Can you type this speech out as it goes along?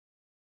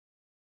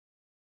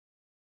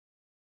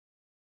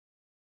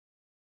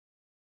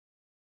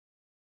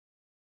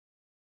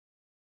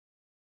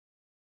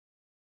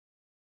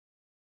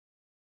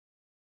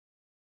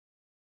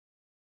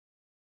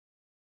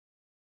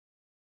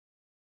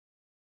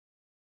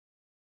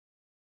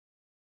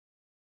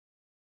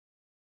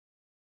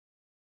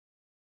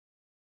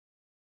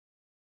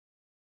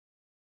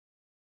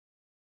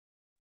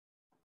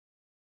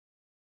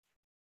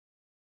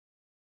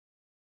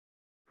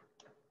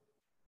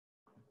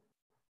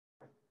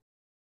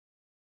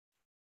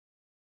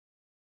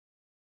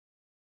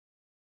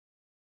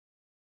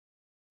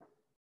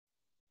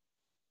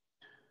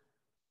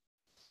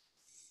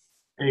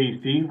Hey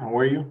Steve, how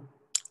are you?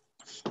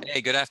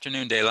 Hey, good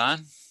afternoon,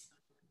 Daylon.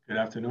 Good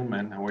afternoon,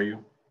 man. How are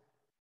you?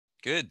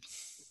 Good.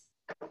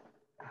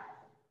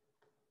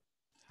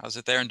 How's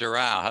it there in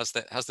Doral?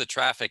 How's the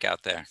traffic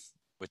out there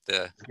with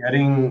the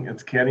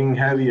It's getting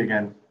heavy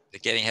again.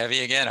 it getting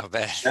heavy again? I'll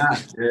bet.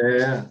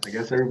 Yeah. I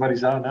guess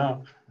everybody's out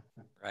now.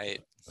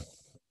 Right.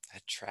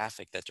 That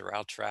traffic, that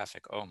Doral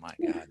traffic. Oh my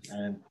God.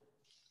 And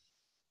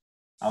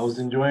I was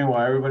enjoying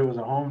while everybody was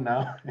at home.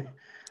 Now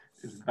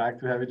it's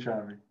back to heavy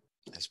traffic.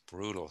 That's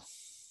brutal.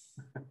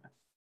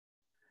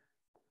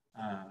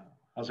 Uh,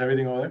 how's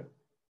everything over there?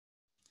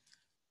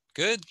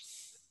 Good.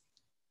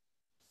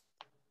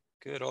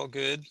 Good, all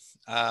good.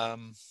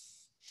 Um,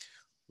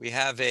 we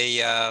have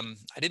I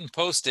didn't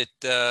post it,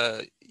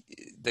 the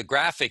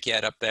graphic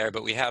yet up there,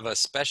 but we have a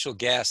special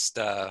guest,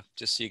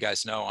 just so you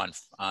guys know,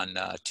 on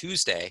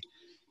Tuesday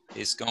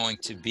is going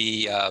to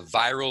be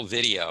viral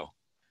video.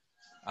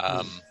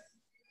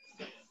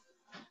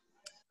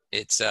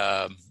 It's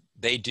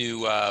they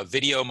do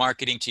video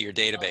marketing to your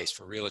database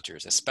for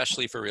realtors,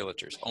 especially for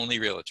realtors, only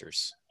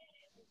realtors.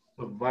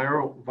 So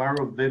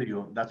viral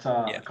video. That's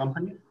Yeah, a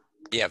company.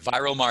 yeah,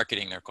 viral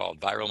marketing. They're called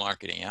viral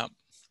marketing. Yep,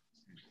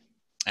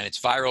 and it's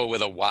viral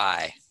with a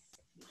Y.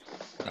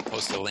 I'm gonna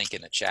post a link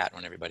in the chat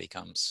when everybody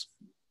comes.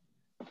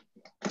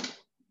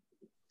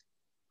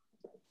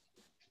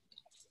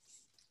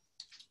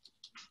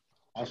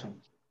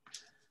 Awesome.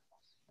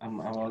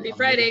 Happy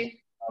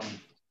Friday.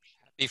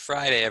 Happy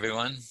Friday,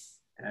 everyone.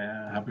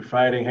 Happy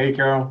Friday. Hey,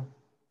 Carol.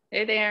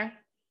 Hey there.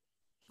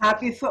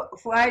 Happy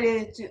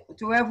Friday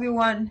to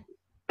everyone.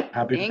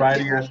 Happy Thank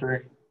Friday, you.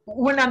 yesterday.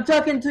 When I'm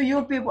talking to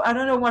you people, I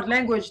don't know what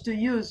language to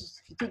use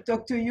to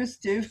talk to you,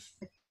 Steve.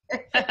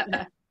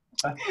 I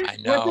But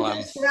know.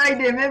 today's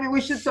Friday. Maybe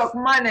we should talk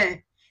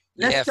money.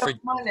 Let's talk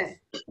money.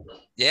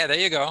 Yeah, there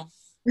you go.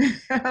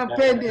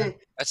 Payday.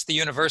 That's the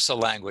universal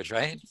language,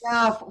 right?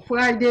 Yeah,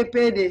 Friday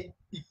payday.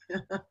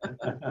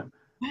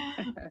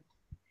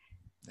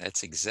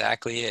 That's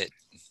exactly it.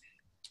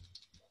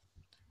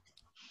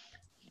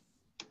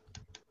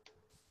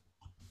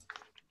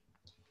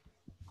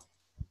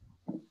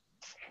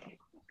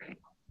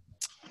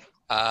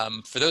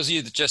 For those of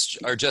you that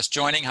are just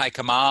joining, hi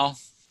Kamal,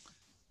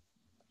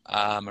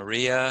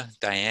 Maria,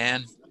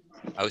 Diane.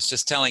 I was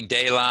just telling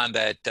Daylon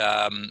that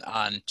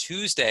on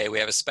Tuesday we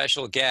have a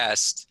special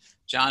guest,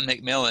 John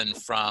McMillan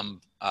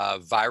from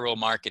Viral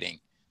Marketing,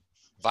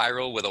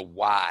 viral with a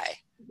Y.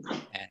 And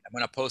I'm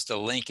going to post a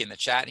link in the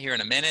chat here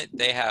in a minute.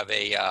 They have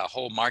a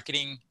whole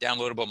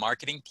downloadable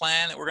marketing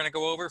plan that we're going to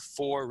go over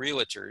for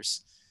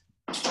realtors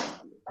to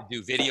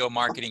do video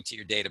marketing to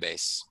your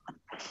database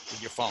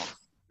with your phone.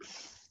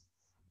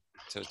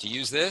 So to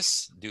use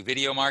this, do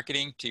video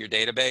marketing to your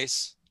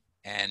database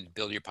and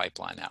build your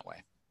pipeline that way.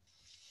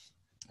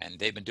 And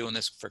they've been doing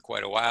this for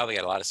quite a while. They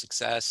got a lot of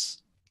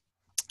success.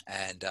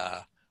 And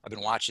I've been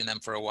watching them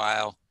for a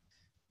while.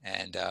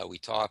 And we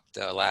talked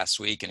last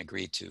week and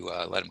agreed to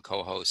let them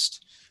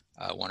co-host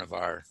one of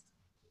our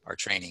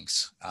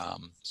trainings.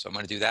 So I'm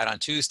going to do that on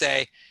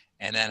Tuesday.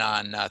 And then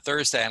on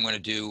Thursday, I'm going to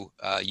do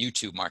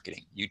YouTube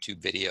marketing, YouTube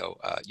video,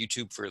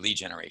 YouTube for lead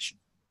generation.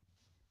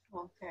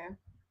 Okay.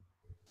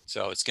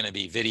 So it's going to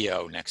be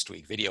video next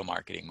week, video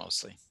marketing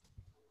mostly.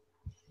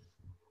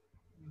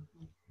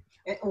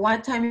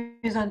 What time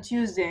is on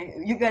Tuesday?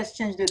 You guys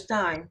change the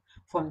time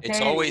from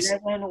 10,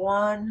 11,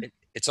 1?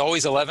 It's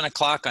always 11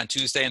 o'clock on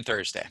Tuesday and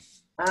Thursday.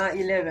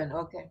 11,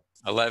 okay.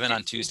 11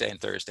 on Tuesday and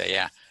Thursday,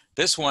 yeah.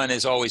 This one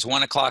is always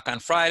 1 o'clock on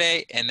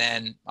Friday, and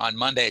then on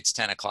Monday it's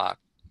 10 o'clock.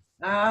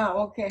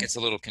 Okay. It's a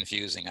little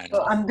confusing, I know.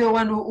 So I'm the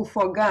one who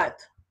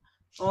forgot.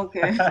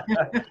 Okay.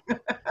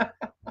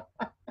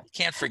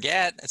 You can't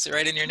forget. It's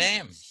right in your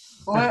name.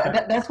 Well,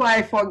 that's why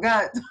I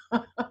forgot.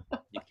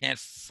 You can't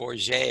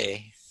forget.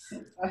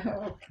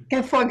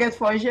 Can't forget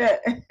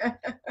forget.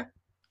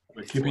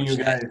 We're keeping you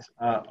guys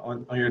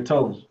on your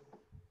toes.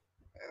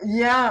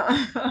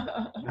 Yeah.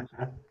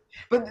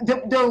 But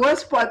the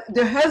worst part,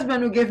 the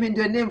husband who gave me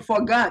the name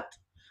forgot.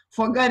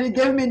 Forgot he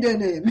gave me the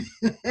name.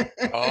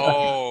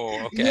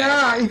 Oh, okay.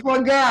 Yeah, he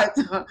forgot.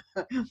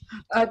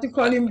 I had to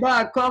call him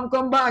back.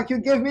 Come back. You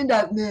gave me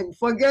that name.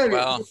 Forget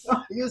it.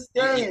 You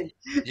staying.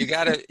 You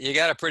got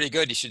it pretty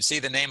good. You should see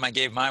the name I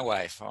gave my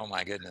wife. Oh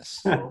my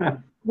goodness.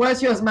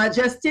 What's yours?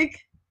 Majestic?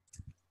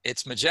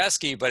 It's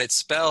Majeski, but it's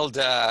spelled.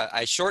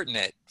 I shorten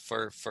it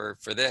for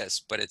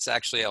this, but it's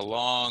actually a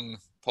long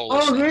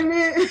Polish. Oh,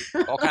 really?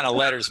 All kind of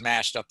letters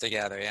mashed up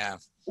together. Yeah.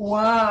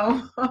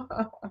 Wow.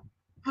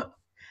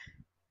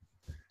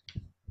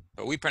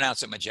 But we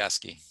pronounce it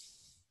Majeski.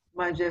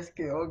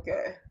 Majeski,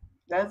 okay.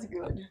 That's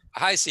good.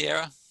 Hi,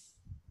 Sierra.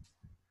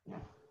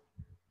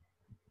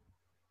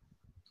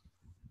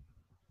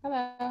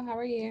 Hello, how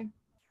are you?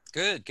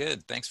 Good,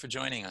 good. Thanks for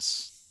joining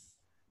us.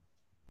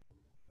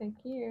 Thank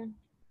you.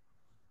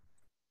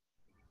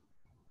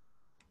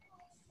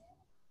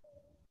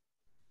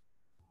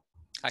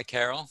 Hi,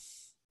 Carol.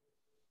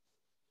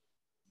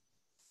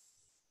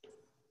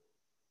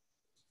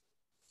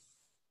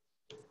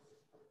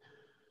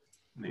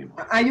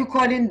 Are you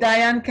calling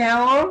Diane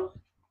Carol?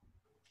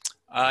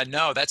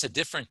 No, that's a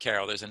different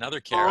Carol. There's another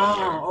Carol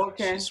here. Oh,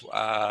 okay. She's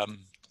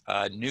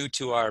new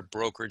to our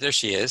broker. There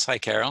she is. Hi,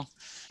 Carol.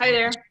 Hi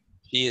there.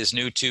 She is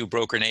new to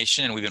Broker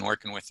Nation, and we've been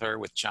working with her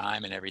with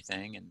Chime and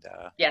everything, and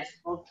Yes.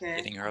 Okay.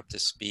 getting her up to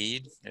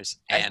speed. There's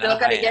I Anna. still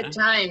gotta Hi, get Anna.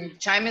 Chime.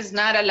 Chime is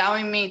not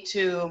allowing me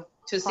to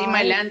see my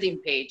Hi. landing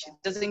page. It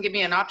doesn't give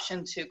me an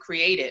option to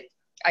create it.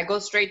 I go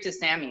straight to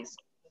Sammy's.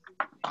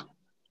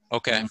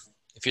 Okay.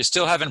 If you're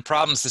still having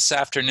problems this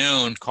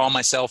afternoon, call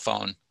my cell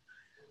phone.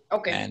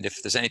 Okay. And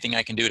if there's anything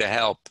I can do to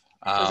help.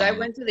 Because I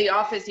went to the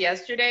office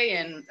yesterday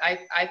and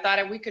I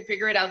thought we could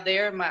figure it out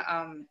there.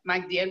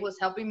 Mike Diel was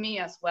helping me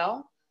as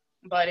well.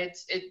 But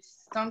it's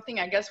something,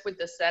 I guess, with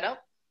the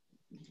setup.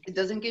 It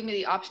doesn't give me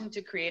the option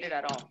to create it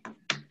at all.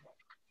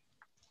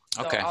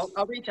 So Okay.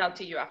 I'll reach out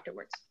to you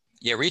afterwards.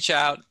 Yeah, reach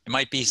out. It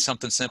might be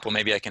something simple.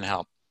 Maybe I can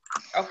help.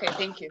 Okay,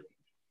 thank you.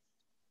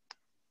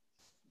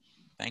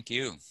 Thank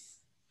you.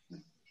 We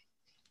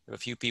have a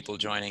few people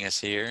joining us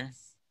here.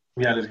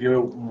 Yeah, let's give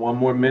it one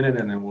more minute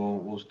and then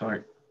we'll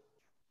start.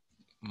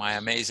 My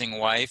amazing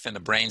wife and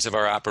the brains of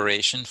our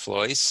operation,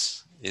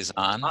 Floyce, is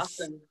on.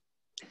 Awesome.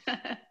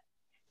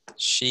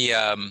 She,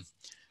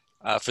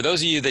 for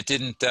those of you that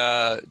didn't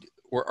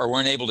or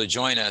weren't able to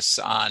join us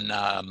on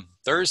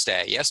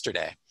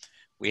yesterday,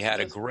 we had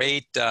a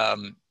great.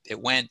 It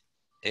went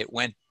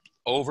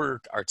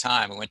over our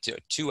time. It went to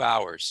 2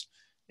 hours,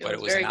 but it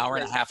was an hour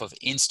and a half of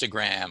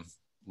Instagram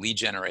lead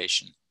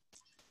generation.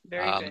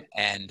 Very good.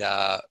 And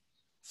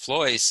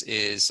Floyce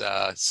is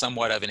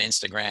somewhat of an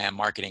Instagram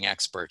marketing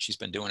expert. She's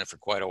been doing it for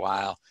quite a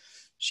while.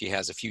 She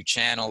has a few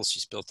channels.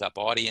 She's built up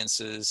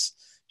audiences.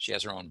 She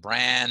has her own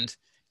brand.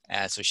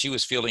 And so she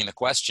was fielding the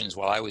questions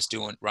while I was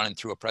running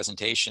through a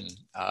presentation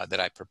that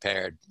I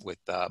prepared with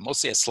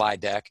mostly a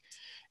slide deck.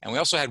 And we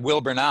also had Will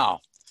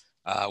Bernal.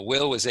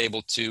 Will was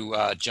able to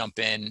jump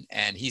in,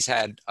 and he's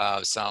had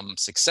some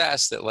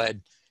success that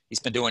led. He's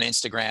been doing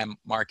Instagram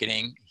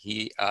marketing.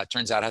 He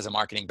turns out has a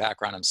marketing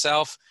background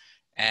himself.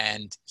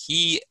 And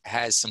he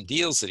has some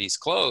deals that he's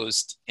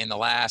closed in the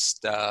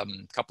last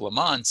couple of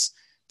months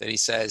that he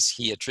says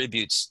he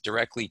attributes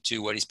directly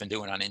to what he's been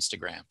doing on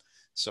Instagram.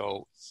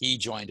 So he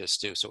joined us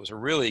too. So it was a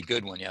really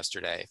good one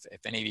yesterday.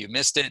 If any of you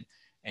missed it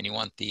and you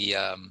want the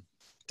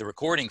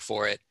recording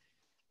for it,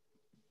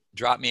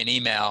 drop me an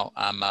email.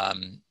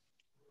 I'm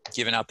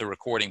giving out the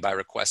recording by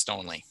request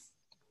only.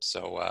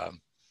 So,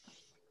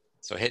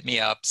 so hit me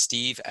up,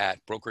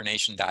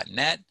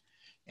 steve@brokernation.net.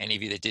 Any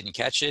of you that didn't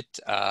catch it,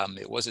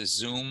 it was a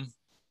Zoom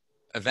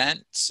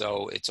event,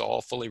 so it's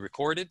all fully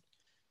recorded,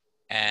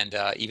 and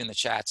even the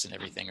chats and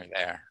everything are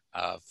there.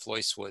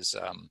 Floyce was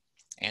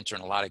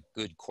answering a lot of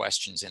good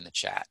questions in the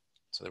chat,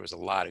 so there was a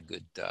lot of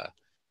good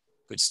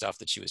stuff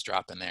that she was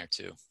dropping there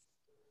too.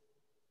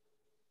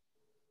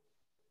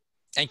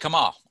 And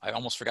Kamal, I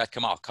almost forgot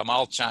Kamal.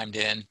 Kamal chimed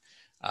in.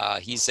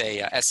 He's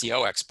a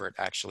SEO expert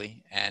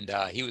actually, and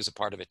he was a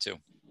part of it too.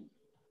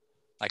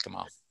 Hi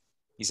Kamal,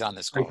 he's on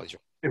this call.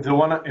 If they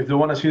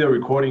wanna see the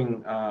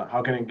recording,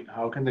 how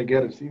can they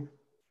get it, Steve?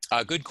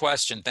 Good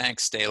question.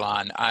 Thanks,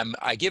 Daylon.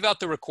 I give out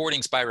the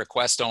recordings by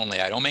request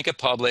only. I don't make it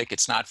public.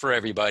 It's not for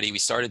everybody. We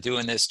started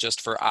doing this just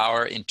for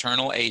our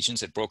internal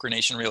agents at Broker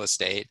Nation Real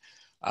Estate.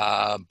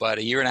 But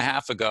a year and a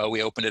half ago,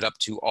 we opened it up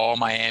to all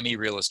Miami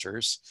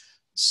realtors.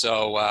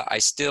 So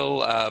it's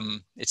still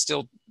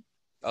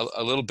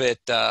a little bit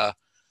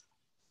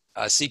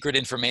secret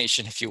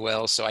information, if you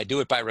will. So I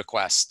do it by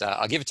request.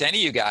 I'll give it to any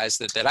of you guys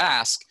that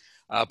ask.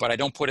 But I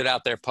don't put it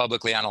out there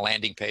publicly on a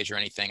landing page or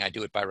anything. I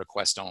do it by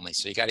request only.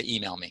 So you got to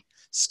email me,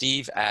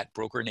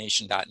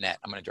 steve@brokernation.net.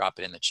 I'm going to drop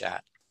it in the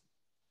chat.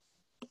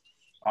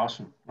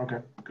 Awesome. Okay,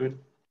 good.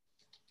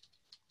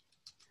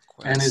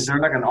 And is there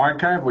like an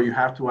archive where you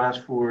have to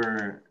ask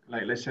for,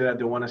 like, let's say that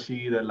they want to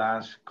see the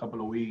last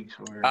couple of weeks?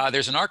 Or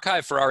there's an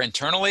archive for our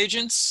internal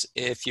agents.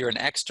 If you're an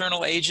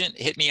external agent,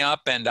 hit me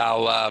up and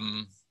I'll,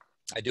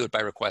 I do it by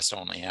request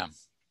only, yeah.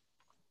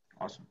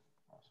 Awesome.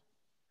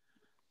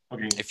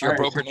 Okay. If you're a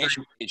Broker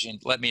Nation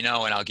agent, let me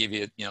know and I'll give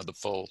you, the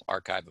full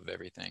archive of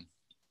everything.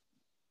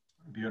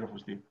 Beautiful,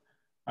 Steve.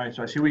 All right,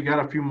 so I see we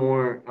got a few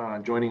more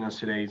joining us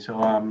today. So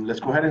let's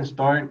go ahead and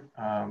start.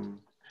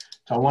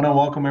 So I want to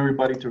welcome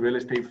everybody to Real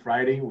Estate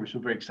Friday. We're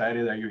super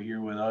excited that you're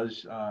here with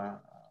us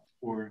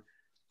for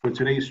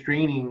today's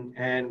training.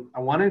 And I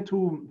wanted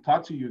to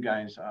talk to you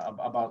guys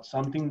about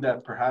something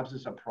that perhaps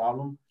is a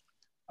problem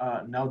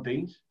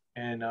nowadays.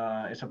 And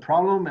it's a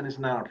problem and it's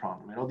not a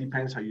problem. It all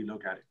depends how you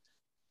look at it.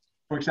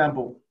 For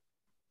example,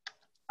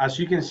 as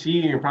you can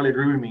see, you probably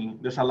agree with me,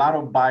 there's a lot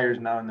of buyers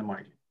now in the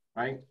market,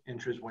 right?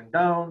 Interest went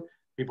down.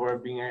 People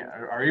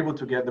are able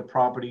to get the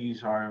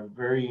properties are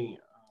very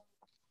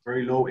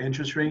low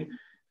interest rate,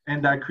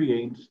 and that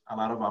creates a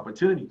lot of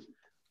opportunities.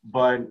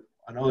 But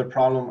another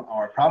problem,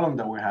 or problem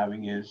that we're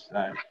having is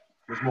that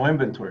there's no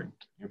inventory.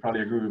 You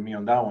probably agree with me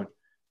on that one.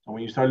 So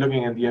when you start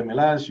looking at the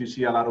MLS, you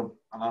see a lot of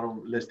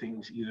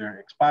listings either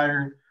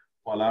expired,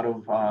 or a lot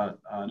of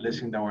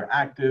listings that were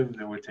active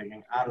that were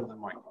taken out of the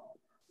market.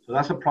 So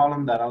that's a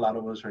problem that a lot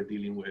of us are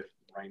dealing with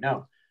right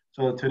now.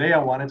 So today I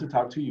wanted to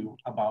talk to you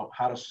about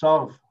how to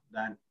solve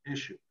that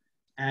issue.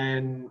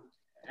 And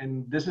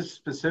and this is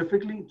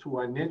specifically to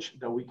a niche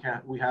that we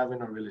have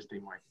in our real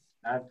estate market.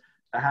 That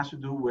has to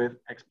do with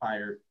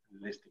expired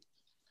listings.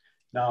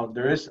 Now,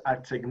 there is a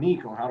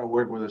technique on how to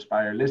work with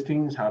expired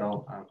listings, how to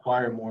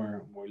acquire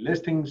more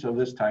listings of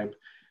this type,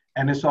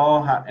 and it's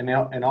all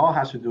all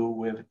has to do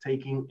with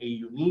taking a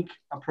unique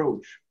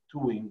approach to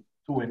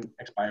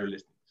expired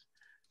listings.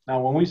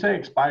 Now, when we say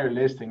expired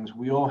listings,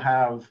 we all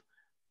have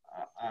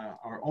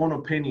our own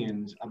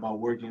opinions about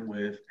working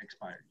with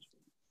expireds.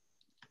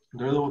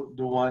 They're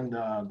the one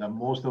that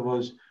most of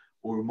us,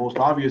 or most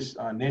obvious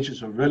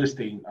niches of real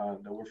estate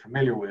that we're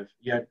familiar with,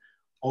 yet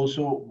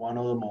also one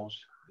of the most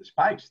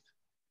despised.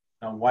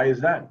 Now, why is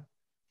that?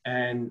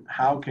 And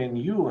how can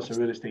you, as a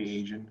real estate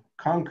agent,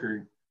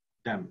 conquer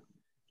them?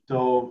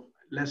 So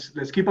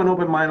let's keep an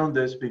open mind on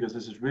this, because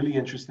this is really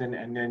interesting.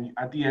 And then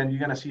at the end, you're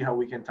gonna see how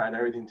we can tie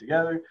everything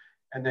together,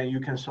 and then you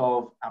can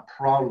solve a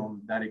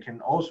problem that it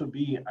can also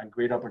be a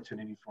great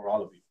opportunity for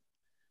all of you.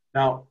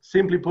 Now,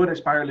 simply put,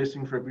 expired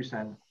listings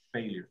represent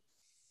failure.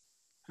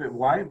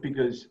 Why?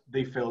 Because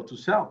they fail to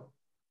sell.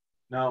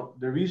 Now,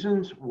 the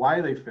reasons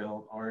why they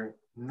fail are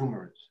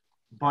numerous,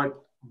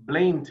 but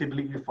blame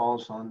typically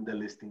falls on the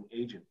listing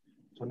agent.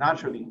 So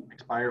naturally,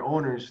 expired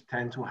owners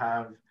tend to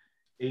have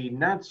a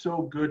not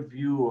so good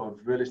view of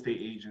real estate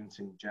agents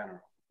in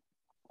general.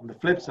 On the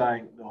flip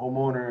side, the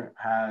homeowner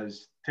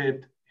has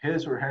tipped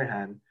his or her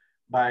hand.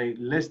 By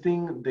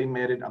listing, they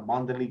made it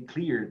abundantly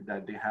clear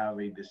that they have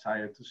a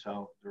desire to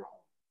sell their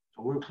home.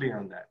 So we're clear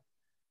on that.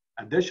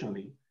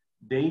 Additionally,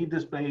 they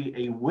display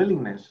a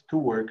willingness to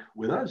work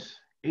with us,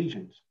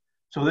 agents.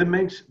 So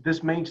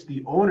this makes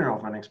the owner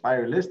of an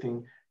expired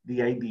listing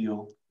the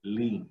ideal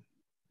lead.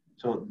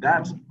 So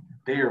that's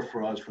there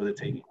for us for the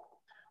taking.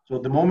 So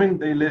the moment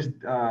they list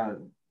their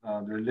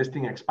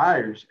listing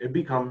expires, it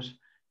becomes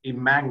a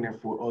magnet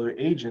for other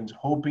agents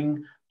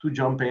hoping to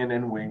jump in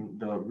and win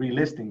the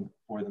relisting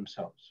for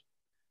themselves.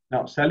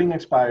 Now, selling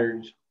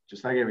expires,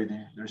 just like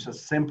everything, there's a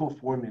simple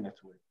formula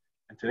to it.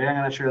 And today I'm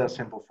gonna share that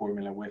simple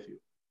formula with you.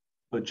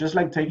 But just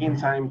like taking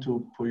time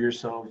to put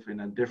yourself in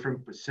a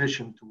different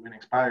position to win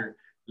expired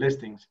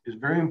listings is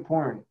very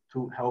important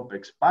to help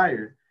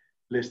expired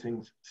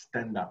listings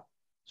stand out.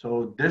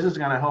 So this is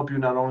gonna help you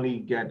not only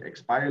get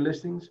expired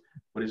listings,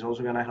 but it's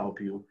also gonna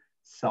help you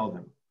sell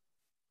them.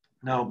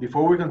 Now,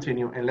 before we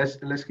continue, and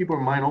let's keep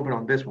our mind open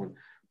on this one.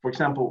 For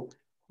example,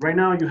 right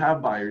now you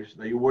have buyers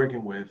that you're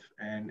working with,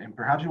 and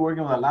perhaps you're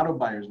working with a lot of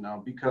buyers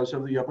now because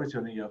of the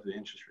opportunity of the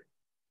interest rate.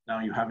 Now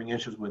you're having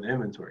issues with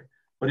inventory.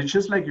 But it's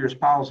just like your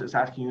spouse is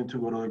asking you to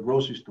go to the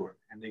grocery store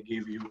and they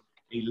give you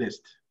a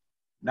list.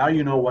 Now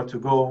you know what to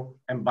go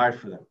and buy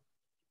for them.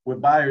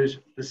 With buyers,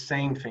 the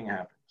same thing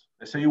happens.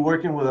 Let's say you're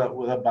working with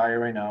a buyer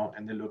right now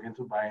and they're looking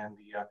to buy in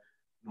the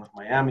North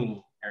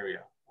Miami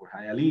area or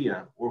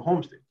Hialeah or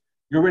Homestead.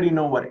 You already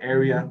know what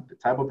area, the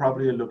type of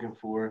property they're looking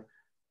for,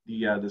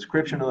 the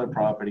description of the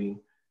property.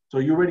 So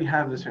you already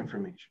have this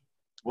information.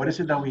 What is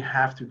it that we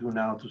have to do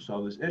now to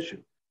solve this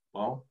issue?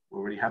 Well, we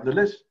already have the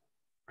list.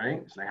 Right?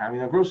 It's like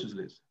having a groceries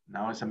list.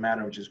 Now it's a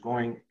matter of just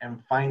going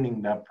and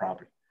finding that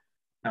property.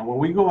 Now, when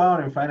we go out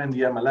and find in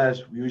the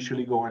MLS, we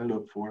usually go and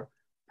look for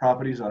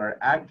properties that are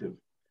active.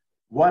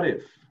 What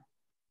if,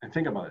 and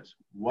think about this,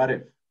 what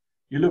if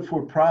you look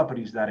for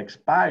properties that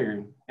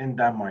expire in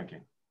that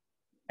market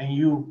and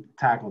you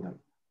tackle them?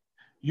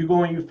 You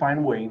go and you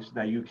find ways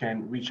that you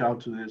can reach out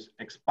to these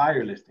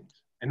expired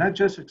listings, and not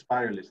just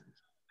expired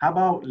listings. How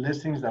about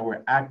listings that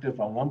were active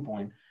at one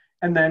point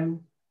and then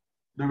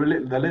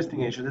the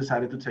listing agent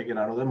decided to take it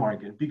out of the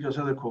market because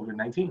of the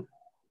COVID-19.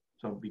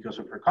 So because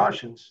of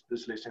precautions,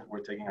 this listing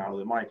were taken out of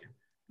the market.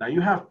 Now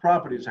you have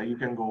properties that you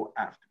can go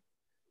after.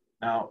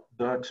 Now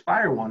the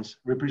expired ones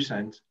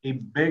represent a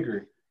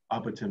bigger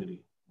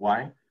opportunity.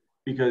 Why?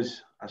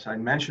 Because as I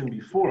mentioned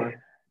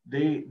before,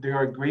 they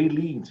are great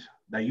leads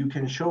that you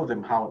can show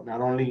them how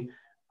not only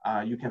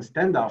you can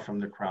stand out from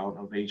the crowd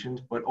of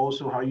agents, but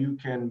also how you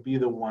can be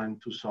the one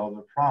to solve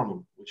the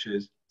problem, which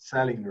is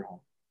selling your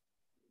home.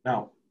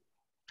 Now,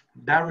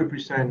 that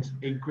represents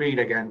a great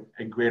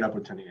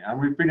opportunity. I'm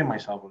repeating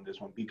myself on this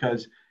one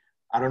because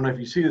I don't know if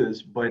you see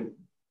this, but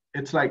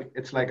it's like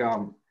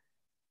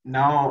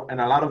now,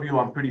 and a lot of you,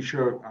 I'm pretty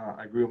sure,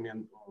 agree with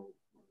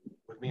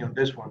me on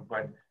this one,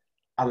 but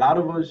a lot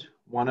of us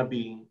want to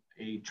be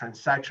a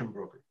transaction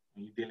broker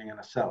when you're dealing in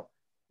a sell.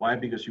 Why?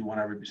 Because you want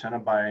to represent a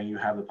buyer and you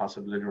have the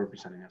possibility of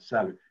representing a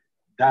seller.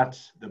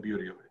 That's the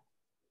beauty of it.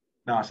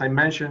 Now, as I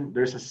mentioned,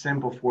 there's a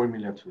simple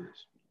formula to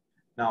this.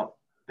 Now,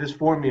 this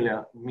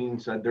formula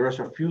means that there are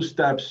a few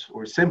steps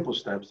or simple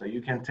steps that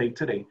you can take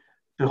today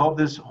to help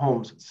these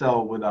homes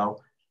sell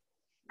without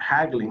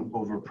haggling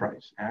over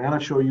price. And I'm going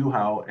to show you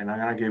how, and I'm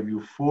going to give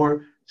you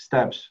 4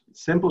 steps,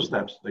 simple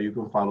steps that you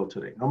can follow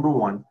today. Number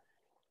 1,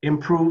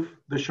 improve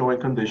the showing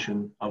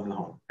condition of the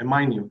home. And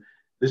mind you,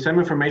 this same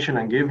information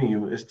I'm giving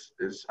you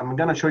is I'm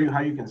going to show you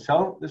how you can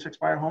sell this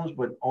expired homes,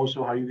 but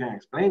also how you can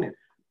explain it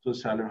to the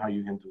seller how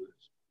you can do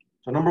this.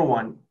 So number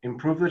 1,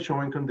 improve the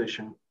showing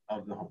condition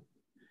of the home.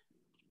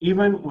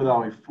 Even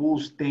without a full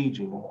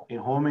staging, a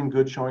home in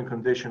good showing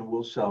condition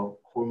will sell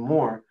for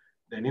more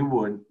than it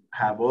would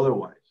have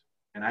otherwise.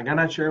 And I'm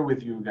gonna share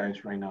with you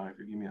guys right now, if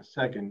you give me a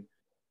second,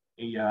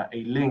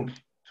 a link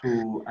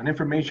to an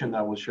information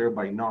that was shared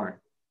by NAR.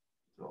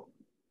 So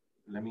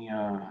let me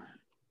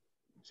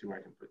see where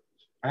I can put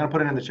this. I'm gonna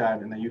put it in the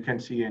chat, and then you can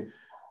see it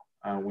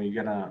when you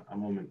get a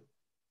moment.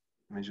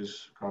 Let me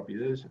just copy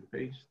this and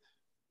paste.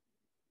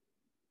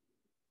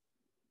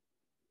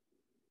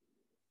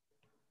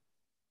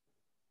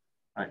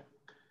 All right.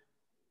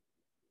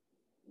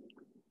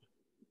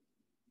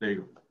 There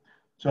you go.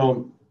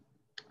 So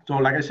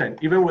like I said,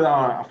 even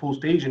without a full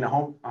stage in a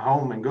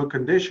home in good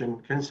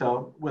condition can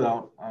sell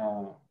without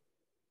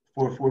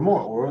for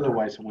more or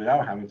otherwise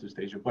without having to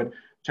stage it. But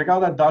check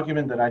out that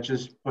document that I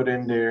just put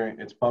in there.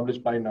 It's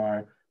published by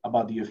NAR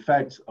about the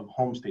effects of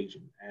home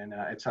staging, and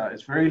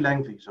it's very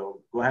lengthy.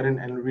 So go ahead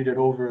and read it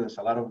over. There's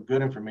a lot of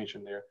good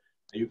information there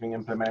that you can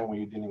implement when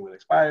you're dealing with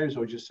expires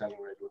or just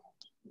selling regular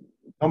homes.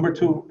 Number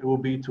two, it will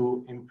be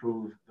to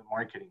improve the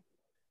marketing.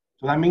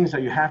 So that means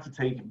that you have to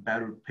take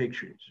better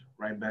pictures,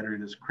 right? Better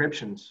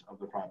descriptions of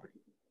the property.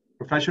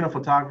 Professional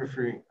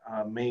photography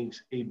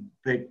makes a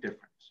big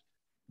difference.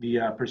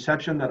 The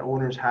perception that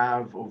owners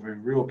have of a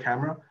real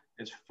camera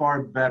is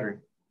far better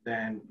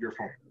than your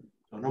phone.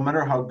 So no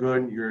matter how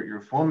good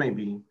your phone may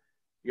be,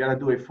 you got to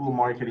do a full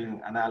marketing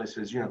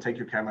analysis. Take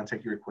your camera,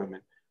 take your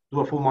equipment,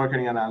 do a full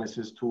marketing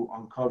analysis to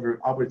uncover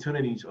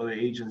opportunities other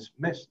agents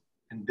missed.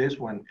 And this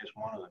one is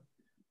one of them.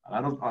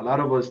 A lot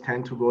of us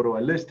tend to go to a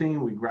listing,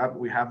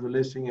 we have the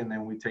listing, and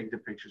then we take the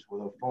pictures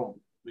with our phone.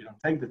 We don't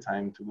take the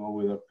time to go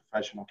with a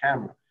professional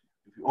camera.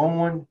 If you own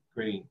one,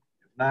 great.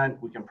 If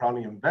not, we can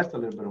probably invest a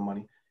little bit of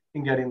money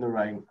in getting the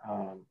right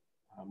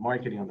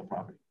marketing on the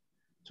property.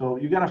 So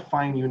you got to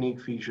find unique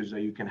features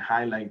that you can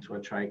highlight to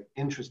attract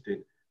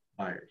interested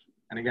buyers.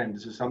 And again,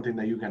 this is something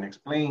that you can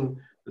explain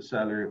to the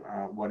seller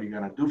what you're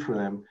going to do for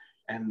them,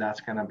 and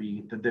that's going to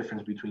be the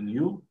difference between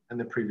you and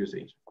the previous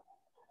agent.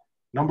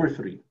 Number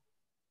three,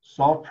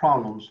 solve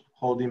problems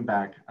holding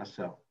back a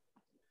sale.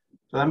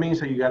 So that means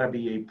that you got to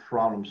be a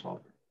problem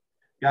solver.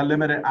 You got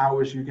limited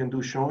hours you can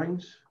do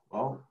showings.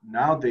 Well,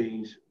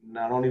 nowadays,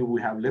 not only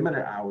we have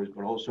limited hours,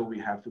 but also we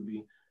have to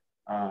be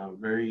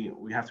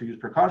we have to use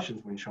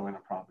precautions when showing a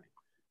property.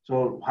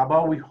 So how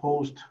about we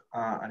host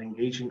an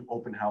engaging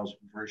open house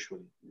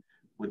virtually?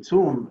 With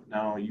Zoom,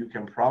 now you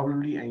can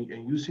probably, and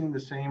using the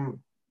same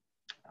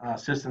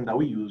system that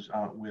we use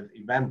with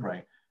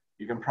Eventbrite,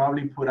 you can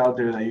probably put out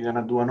there that you're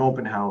gonna do an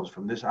open house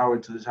from this hour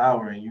to this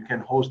hour, and you can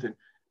host it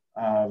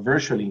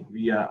virtually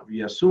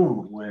via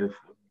Zoom with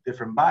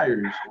different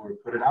buyers, or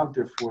put it out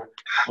there for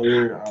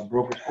other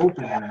brokers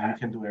open, and you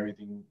can do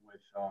everything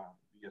with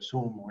via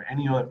Zoom or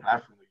any other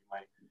platform that you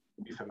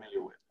might be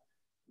familiar with.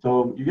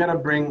 So you gotta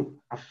bring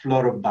a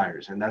flood of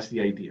buyers, and that's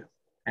the idea.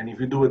 And if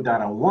you do it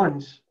that at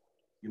once,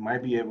 you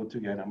might be able to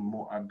get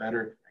a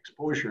better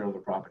exposure of the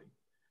property.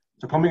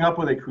 So coming up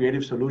with a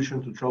creative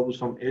solution to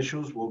troublesome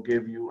issues will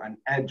give you an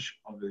edge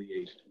over the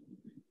agent.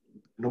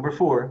 Number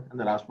four, and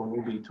the last one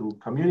will be to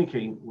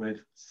communicate with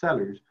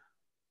sellers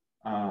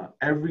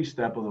every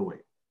step of the way.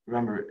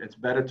 Remember, it's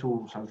better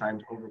to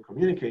sometimes over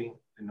communicate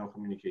than no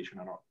communication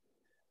at all.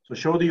 So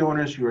show the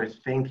owners you're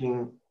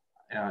thinking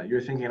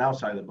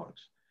outside the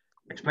box.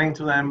 Explain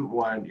to them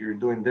what you're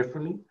doing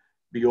differently.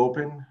 Be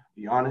open,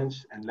 be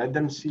honest, and let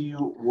them see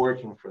you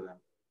working for them.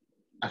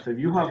 After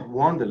you have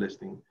won the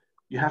listing,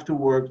 you have to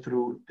work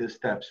through the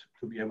steps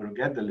to be able to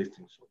get the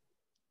listing sold.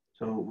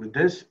 So with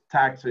this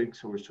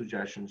tactics or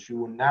suggestions, you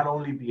will not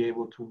only be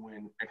able to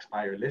win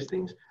expired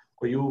listings,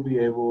 but you will be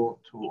able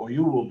to, or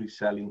you will be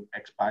selling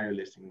expired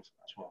listings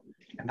as well.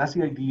 And that's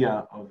the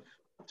idea of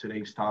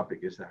today's topic,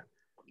 is that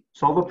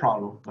solve a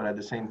problem, but at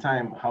the same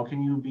time, how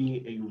can you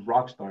be a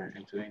rock star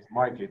in today's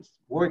markets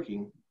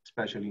working,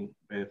 especially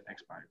with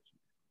expires?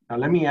 Now,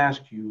 let me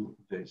ask you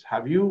this.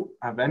 Have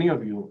any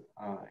of you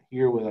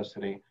here with us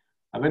today,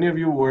 have any of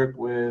you worked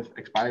with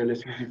expired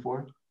listings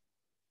before?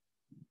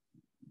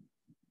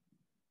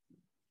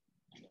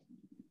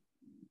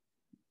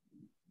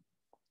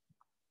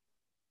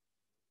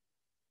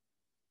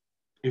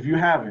 If you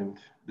haven't,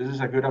 this is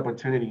a good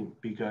opportunity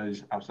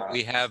because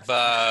we have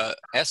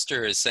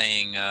Esther is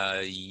saying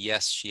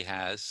yes, she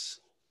has.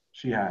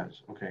 She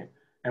has, okay.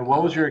 And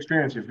what was your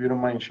experience, if you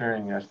don't mind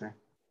sharing, Esther?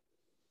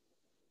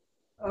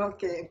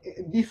 Okay,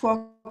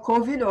 before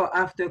COVID or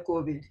after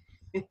COVID?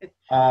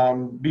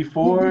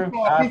 Before,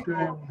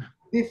 after?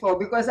 Before,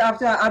 because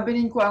after I've been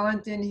in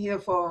quarantine here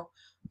for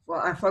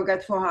I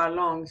forgot for how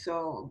long.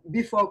 So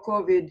before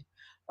COVID,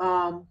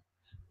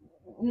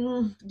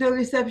 the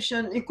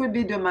reception, it could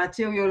be the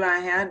material I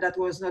had that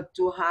was not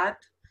too hot,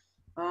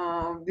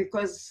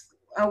 because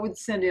I would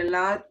send a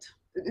lot.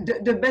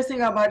 The best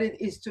thing about it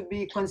is to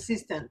be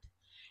consistent,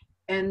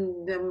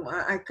 and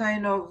I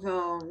kind of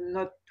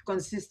not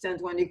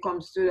consistent when it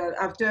comes to that.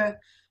 After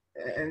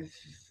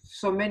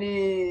so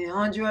many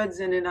hundreds,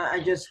 and then I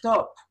just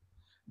stop.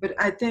 But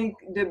I think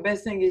the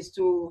best thing is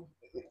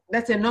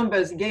that's a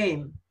numbers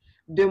game.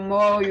 The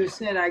more you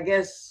send, I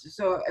guess,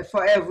 so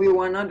for every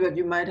 100,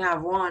 you might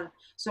have one.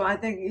 So I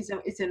think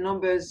it's a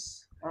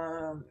numbers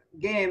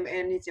game,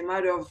 and it's a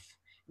matter of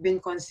being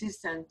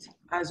consistent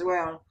as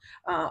well.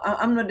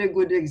 I'm not a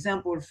good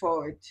example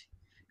for it.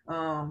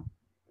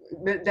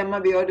 But there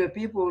might be other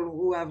people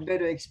who have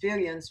better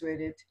experience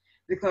with it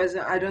because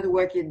I don't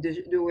work it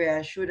the way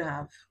I should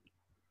have.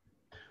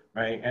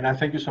 Right, and I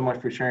thank you so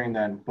much for sharing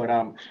that. But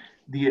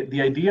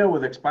the idea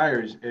with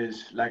expires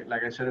is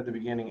like I said at the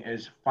beginning,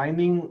 is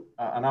finding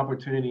an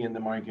opportunity in the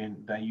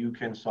market that you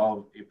can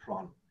solve a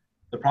problem.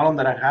 The problem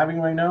that I'm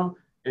having right now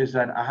is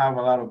that I have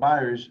a lot of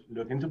buyers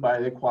looking to buy,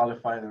 they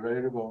qualify, they're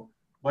ready to go,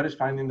 but it's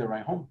finding the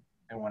right home.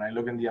 And when I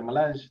look in the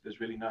MLS, there's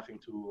really nothing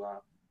to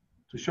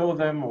show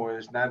them, or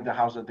it's not the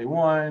house that they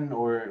want,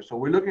 or so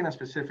we're looking at a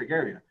specific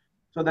area.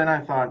 So then I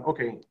thought,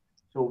 okay,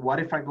 so what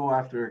if I go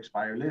after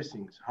expired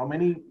listings? How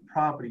many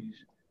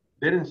properties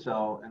didn't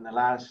sell in the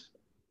last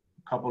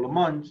couple of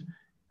months?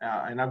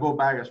 And I go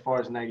back as far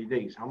as 90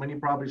 days. How many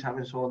properties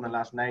haven't sold in the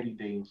last 90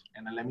 days?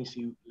 And then let me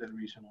see the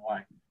reason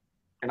why.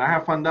 And I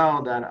have found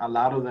out that a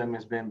lot of them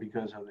has been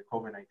because of the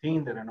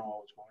COVID-19. They don't know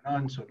what was going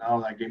on. So now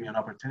that gave me an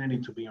opportunity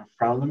to be in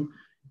front of them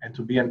and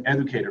to be an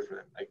educator for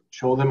them, like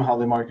show them how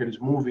the market is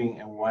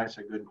moving and why it's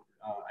a good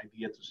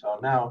idea to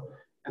sell now.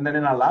 And then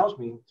it allows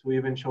me to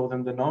even show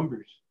them the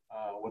numbers,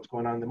 what's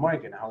going on in the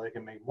market, and how they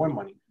can make more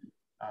money.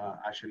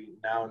 Actually,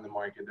 now in the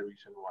market, the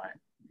reason why,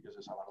 because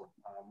there's a lot of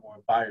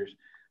more buyers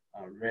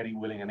ready,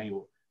 willing, and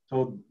able.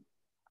 So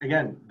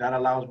again,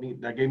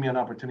 that gave me an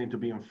opportunity to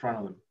be in front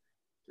of them.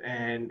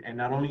 And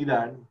not only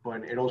that,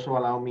 but it also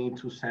allowed me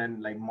to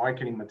send like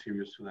marketing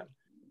materials to them.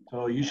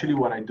 So usually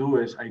what I do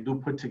is I do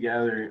put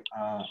together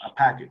a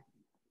packet.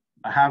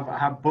 I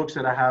have books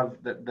that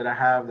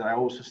I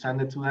also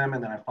send it to them,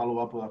 and then I follow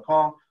up with a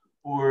call.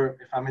 Or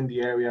if I'm in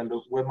the area,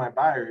 look with my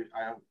buyer,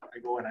 I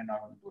go and I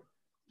knock on the door.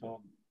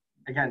 So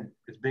again,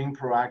 it's being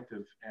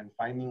proactive and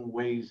finding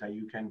ways that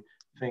you can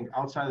think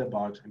outside the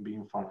box and be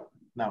in front of them.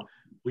 Now,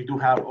 we do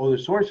have other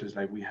sources,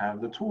 like we have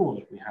the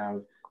tools, we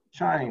have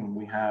Chime,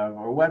 we have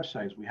our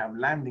websites, we have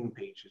landing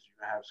pages,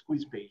 you have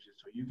squeeze pages.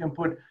 So you can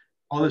put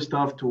all this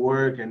stuff to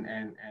work and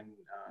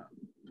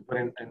to put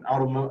in and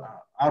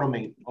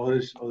automate all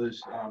this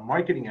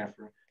marketing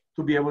effort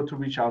to be able to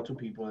reach out to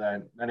people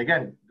that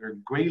again, they're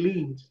great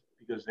leads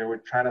because they were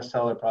trying to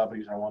sell their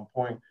properties at one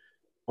point,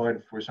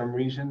 but for some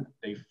reason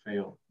they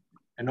failed.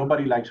 And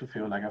nobody likes to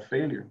feel like a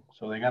failure.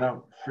 So they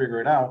gotta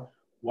figure it out.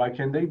 What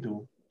can they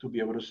do to be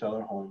able to sell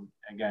their home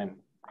again?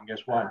 And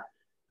guess what?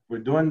 We're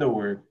doing the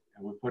work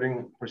and we're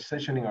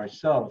positioning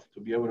ourselves to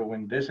be able to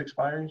win this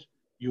expires,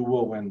 you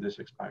will win this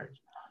expires.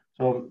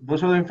 So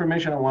those are the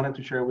information I wanted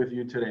to share with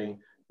you today.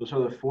 Those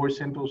are the 4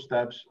 simple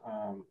steps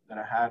that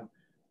I had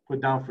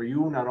put down for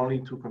you, not only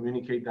to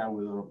communicate that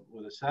with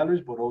the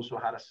sellers, but also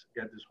how to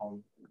get this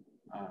home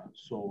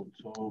sold.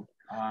 So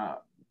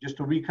just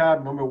to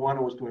recap, number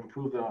 1 was to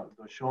improve the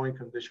showing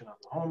condition of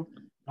the home.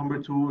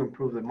 Number 2,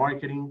 improve the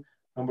marketing.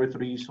 Number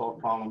 3, solve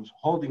problems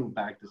holding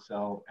back the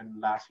sale. And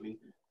lastly,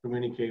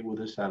 communicate with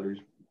the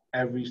sellers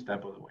every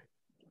step of the way.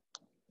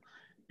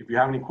 If you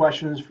have any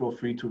questions, feel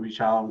free to reach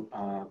out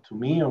to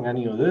me on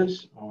any of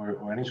this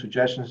or any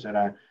suggestions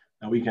that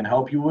we can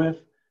help you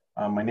with.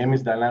 My name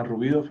is Dylan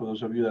Rubido. For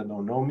those of you that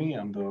don't know me,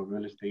 I'm the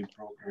real estate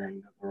broker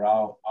in the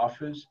Doral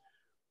office.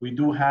 We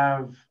do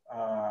have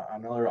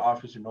another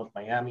office in North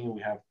Miami.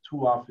 We have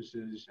 2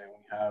 offices, and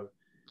we have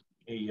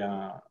a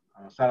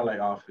satellite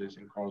office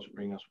in Coral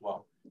Spring as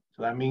well.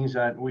 So that means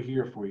that we're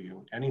here for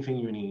you. Anything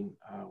you need.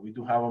 We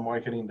do have a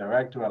marketing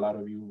director. A lot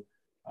of you,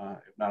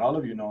 if not all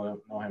of you,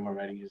 know him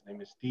already. His name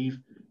is Steve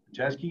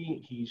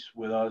Jeski. He's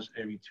with us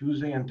every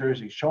Tuesday and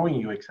Thursday, showing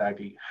you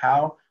exactly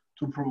how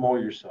to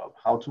promote yourself,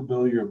 how to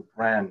build your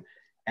brand.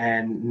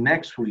 And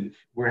next week,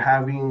 we're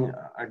having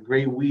a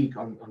great week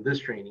on this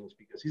trainings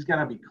because he's going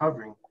to be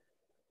covering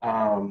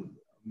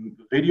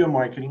video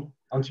marketing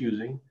on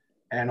Tuesday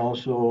and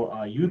also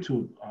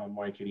YouTube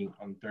marketing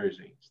on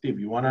Thursday. Steve,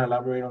 you want to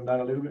elaborate on that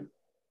a little bit?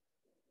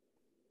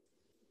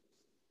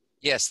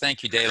 Yes,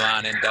 thank you,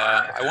 Daylon. And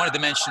I wanted to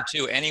mention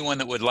too, anyone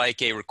that would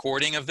like a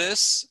recording of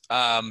this,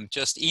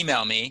 just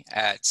email me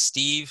at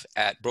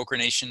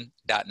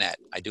steve@brokernation.net.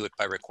 I do it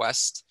by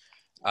request.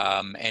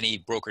 Any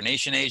Broker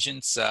Nation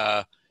agents,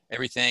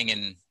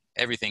 everything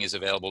is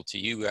available to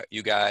you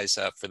guys.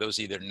 For those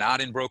of you that are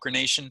not in Broker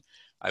Nation,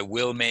 I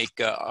will make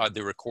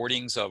the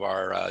recordings of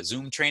our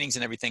Zoom trainings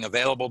and everything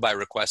available by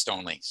request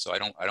only. So I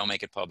don't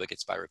make it public;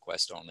 it's by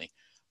request only.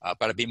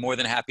 But I'd be more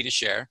than happy to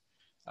share.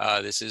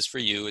 This is for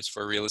you. It's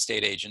for real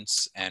estate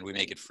agents, and we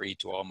make it free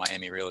to all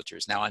Miami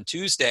realtors. Now on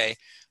Tuesday,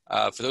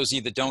 for those of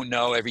you that don't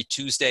know, every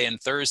Tuesday and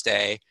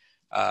Thursday,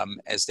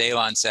 as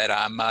Daylon said,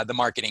 I'm the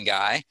marketing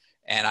guy.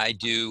 And I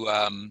do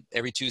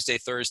every Tuesday,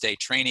 Thursday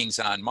trainings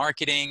on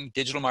marketing,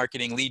 digital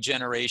marketing, lead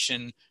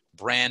generation,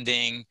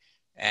 branding,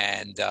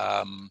 and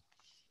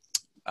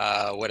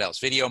what else?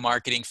 Video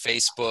marketing,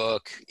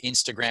 Facebook,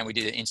 Instagram. We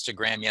did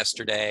Instagram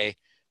yesterday.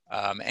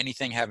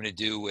 Anything having to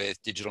do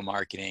with digital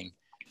marketing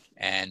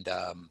and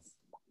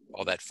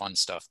all that fun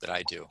stuff that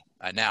I do.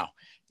 Now,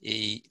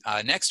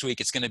 next week,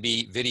 it's going to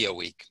be video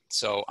week.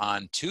 So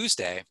on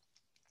Tuesday,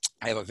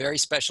 I have a very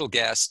special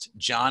guest,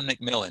 John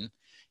McMillan.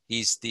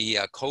 He's the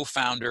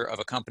co-founder of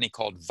a company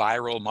called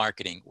Viral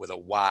Marketing with a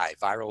Y,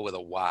 Viral with a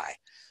Y.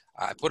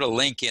 I put a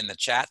link in the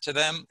chat to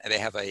them. They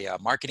have a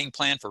marketing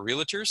plan for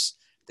realtors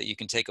that you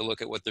can take a look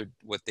at what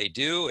they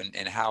do and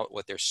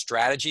what their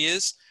strategy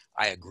is.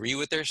 I agree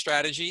with their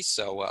strategy,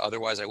 so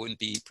otherwise I wouldn't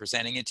be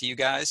presenting it to you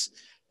guys.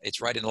 It's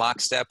right in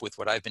lockstep with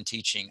what I've been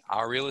teaching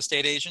our real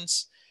estate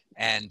agents.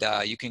 And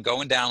you can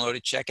go and download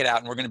it, check it out,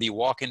 and we're going to be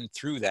walking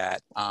through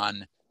that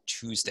on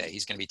Tuesday.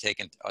 He's going to be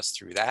taking us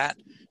through that,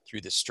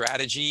 through the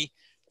strategy,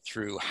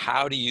 through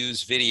how to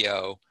use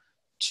video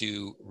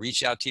to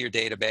reach out to your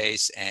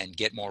database and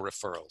get more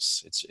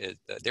referrals.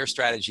 Their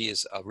strategy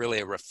is really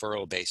a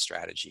referral-based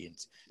strategy, and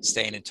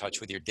staying in touch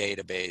with your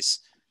database,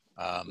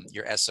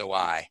 your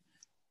SOI,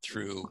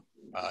 through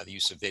the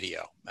use of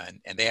video.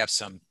 And they have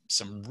some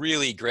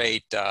really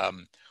great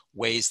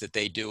ways that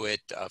they do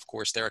it. Of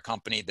course, they're a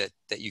company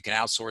that you can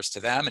outsource to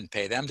them and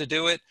pay them to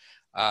do it.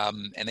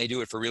 And they do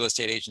it for real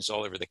estate agents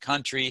all over the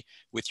country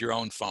with your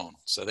own phone.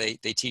 So they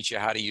teach you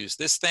how to use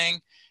this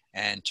thing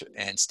and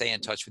stay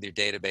in touch with your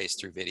database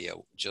through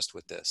video just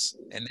with this.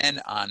 And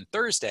then on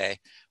Thursday,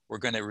 we're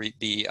going to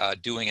be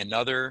doing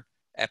another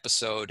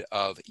episode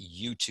of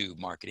YouTube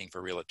marketing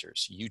for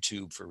realtors,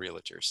 YouTube for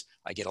realtors.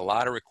 I get a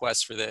lot of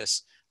requests for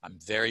this. I'm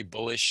very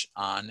bullish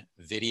on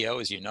video,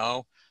 as you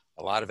know.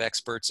 A lot of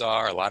experts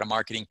are, a lot of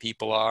marketing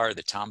people are,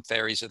 the Tom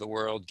Ferrys of the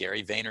world,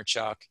 Gary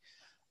Vaynerchuk,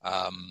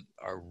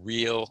 are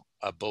real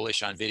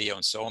bullish on video,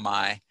 and so am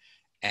I.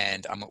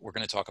 And we're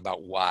going to talk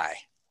about why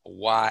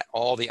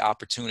all the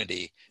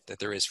opportunity that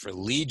there is for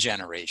lead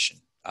generation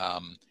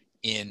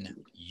in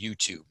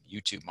YouTube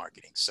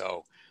marketing.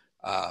 So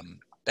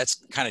that's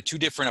kind of two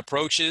different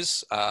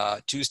approaches.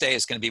 Tuesday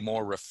is going to be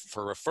more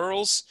for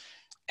referrals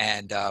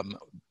and,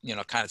 you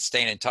know, kind of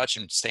staying in touch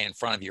and staying in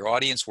front of your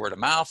audience, word of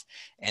mouth.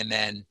 And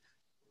then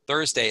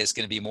Thursday is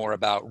going to be more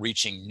about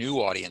reaching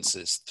new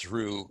audiences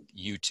through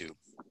YouTube.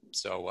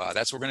 So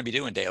that's what we're going to be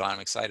doing, Daylan. I'm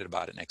excited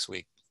about it next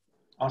week.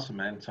 Awesome,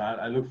 man. So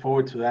I look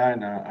forward to that.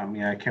 And I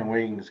mean, I can't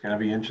wait. It's going to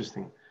be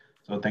interesting.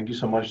 So thank you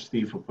so much,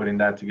 Steve, for putting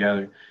that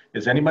together.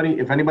 If anybody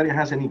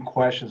has any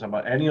questions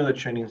about any of the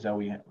trainings that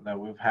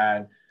we've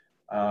had,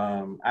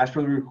 ask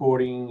for the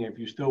recording. If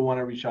you still want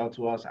to reach out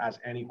to us, ask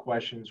any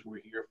questions.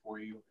 We're here for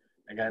you.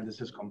 Again,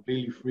 this is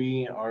completely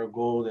free. Our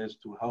goal is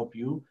to help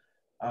you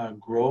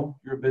grow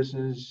your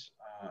business,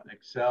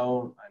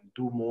 excel, and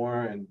do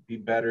more, and be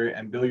better,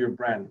 and build your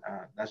brand.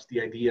 That's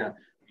the idea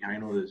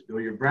behind all this.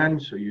 Build your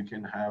brand so you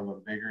can have a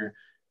bigger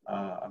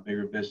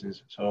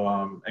business.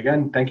 So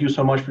again, thank you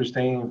so much for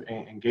staying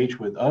engaged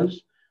with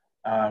us.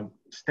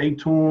 Stay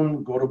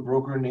tuned. Go to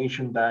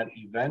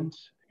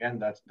brokernation.events. Again,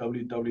 that's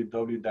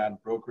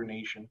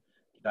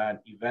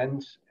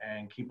www.brokernation.events,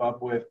 and keep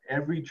up with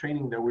every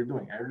training that we're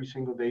doing. Every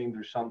single day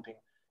there's something.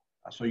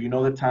 So you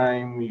know the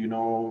time, you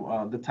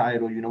know the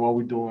title, you know what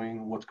we're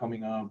doing, what's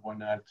coming up,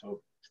 whatnot. So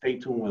stay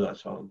tuned with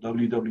us. So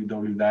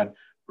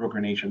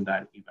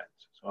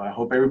www.brokernation.events. So I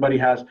hope everybody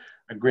has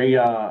a great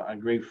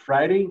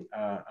Friday,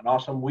 an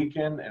awesome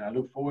weekend, and I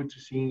look forward to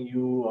seeing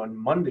you on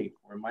Monday,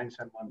 or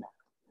Mindset Monday.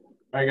 All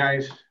right,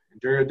 guys,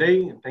 enjoy your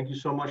day, and thank you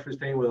so much for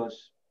staying with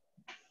us.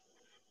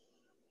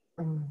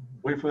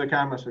 Wait for the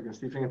camera so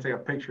Steve can take a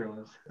picture of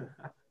us.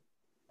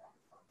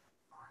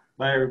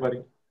 Bye,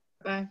 everybody.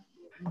 Bye.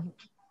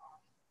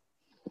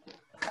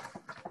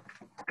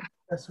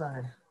 That's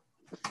right.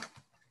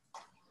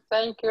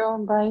 Thank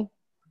you. Bye.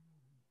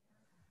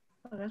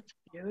 Oh, that's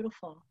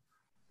beautiful.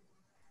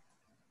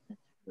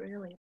 That's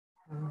really.